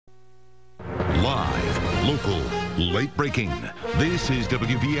Live, local, late breaking. This is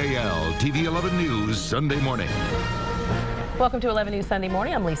WBAL TV 11 News Sunday morning. Welcome to 11 News Sunday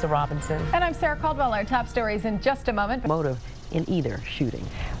morning. I'm Lisa Robinson. And I'm Sarah Caldwell. Our top stories in just a moment. Motive in either shooting.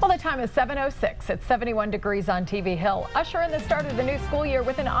 Well, the time is 7:06. It's 71 degrees on TV Hill. Usher in the start of the new school year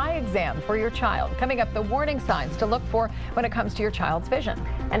with an eye exam for your child. Coming up, the warning signs to look for when it comes to your child's vision.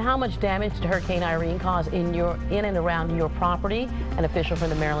 And how much damage did Hurricane Irene cause in and around your property? An official from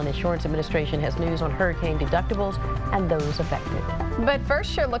the Maryland Insurance Administration has news on hurricane deductibles and those affected. But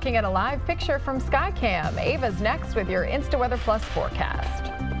first, you're looking at a live picture from SkyCam. Ava's next with your InstaWeather Plus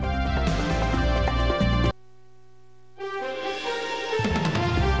forecast.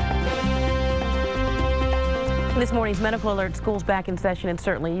 This morning's medical alert, school's back in session, and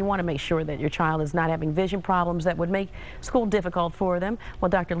certainly you want to make sure that your child is not having vision problems that would make school difficult for them. Well,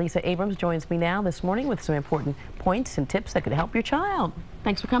 Dr. Lisa Abrams joins me now this morning with some important points and tips that could help your child.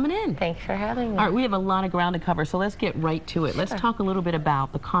 Thanks for coming in. Thanks for having me. All right, we have a lot of ground to cover, so let's get right to it. Sure. Let's talk a little bit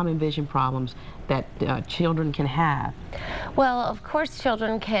about the common vision problems that children can have. Well, of course,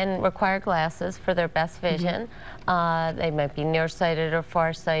 children can require glasses for their best vision. They might be nearsighted or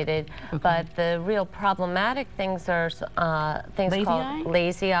farsighted, but the real problematic things are things called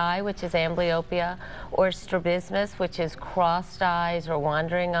lazy eye, which is amblyopia, or strabismus, which is crossed eyes or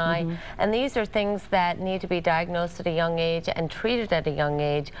wandering eye. And these are things that need to be diagnosed at a young age and treated at a young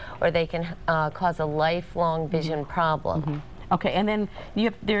age, or they can cause a lifelong vision problem. Okay, and then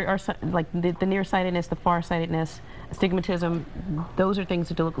there are some, like the nearsightedness, the farsightedness, astigmatism. Those are things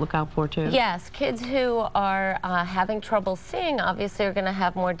to look out for too. Yes, kids who are having trouble seeing obviously are going to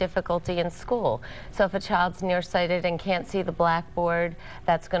have more difficulty in school. So if a child's nearsighted and can't see the blackboard,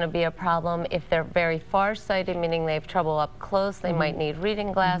 that's going to be a problem. If they're very farsighted, meaning they have trouble up close, they might need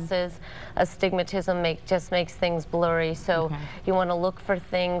reading glasses. Astigmatism just makes things blurry. So you want to look for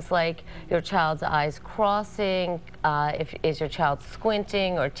things like your child's eyes crossing. Is your child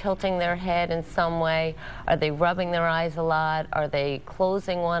squinting or tilting their head in some way? Are they rubbing their eyes a lot? Are they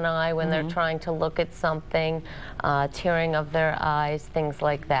closing one eye when they're trying to look at something? Tearing of their eyes, things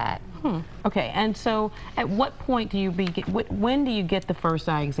like that. Okay, and so at what point do you when do you get the first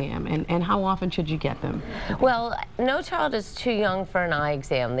eye exam, and how often should you get them? Well, no child is too young for an eye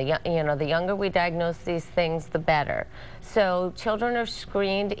exam. The younger we diagnose these things, the better. So children are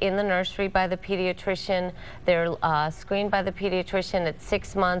screened in the nursery by the pediatrician. They're screened by the pediatrician at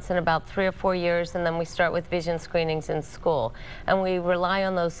 6 months and about 3 or 4 years, and then we start with vision screenings in school. And we rely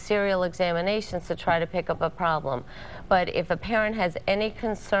on those serial examinations to try to pick up a problem. But if a parent has any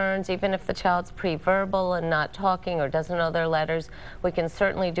concerns, even if the child's pre-verbal and not talking or doesn't know their letters, we can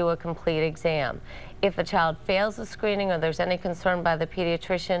certainly do a complete exam. If a child fails the screening or there's any concern by the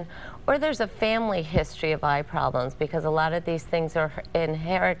pediatrician, or there's a family history of eye problems, because a lot of these things are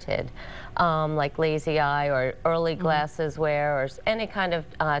inherited, like lazy eye or early glasses wear or any kind of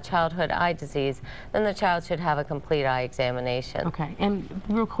childhood eye disease, then the child should have a complete eye examination. Okay, and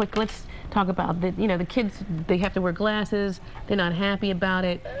real quick, let's talk about the kids, they have to wear glasses, they're not happy about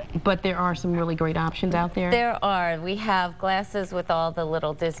it, but there are some really great options out there. There are. We have glasses with all the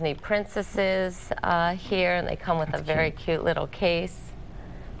little Disney princesses here, and they come with a very cute little case.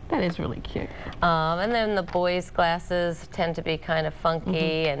 That is really cute. And then the boys' glasses tend to be kind of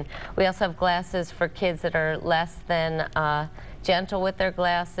funky, and we also have glasses for kids that are less than gentle with their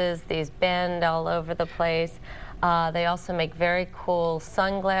glasses. These bend all over the place. They also make very cool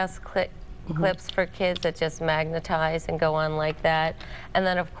sunglass clips for kids that just magnetize and go on like that. And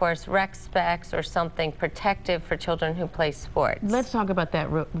then, of course, rec specs or something protective for children who play sports. Let's talk about that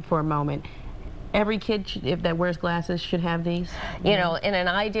for a moment. Every kid that wears glasses should have these? You know, in an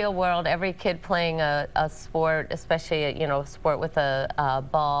ideal world, every kid playing a sport, especially a sport with a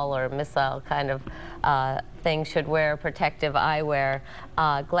ball or a missile kind of thing, should wear protective eyewear.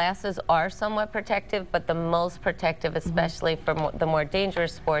 Glasses are somewhat protective, but the most protective, especially for the more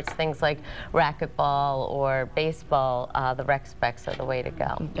dangerous sports, things like racquetball or baseball, the rec specs are the way to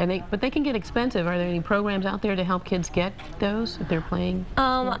go. But they can get expensive. Are there any programs out there to help kids get those if they're playing?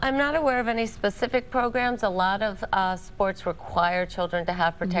 I'm not aware of any specific programs. A lot of sports require children to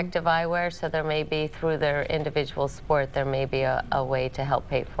have protective eyewear, so there may be, through their individual sport, there may be a way to help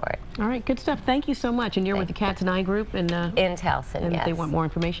pay for it. All right, good stuff. Thank you so much. And you're with the Katzen Eye Group in Towson, and if they want more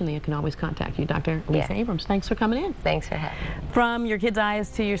information, they can always contact you. Dr. Lisa Abrams, thanks for coming in. Thanks for having me. From your kids' eyes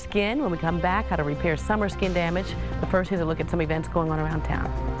to your skin, when we come back, how to repair summer skin damage. But first, here's a look at some events going on around town.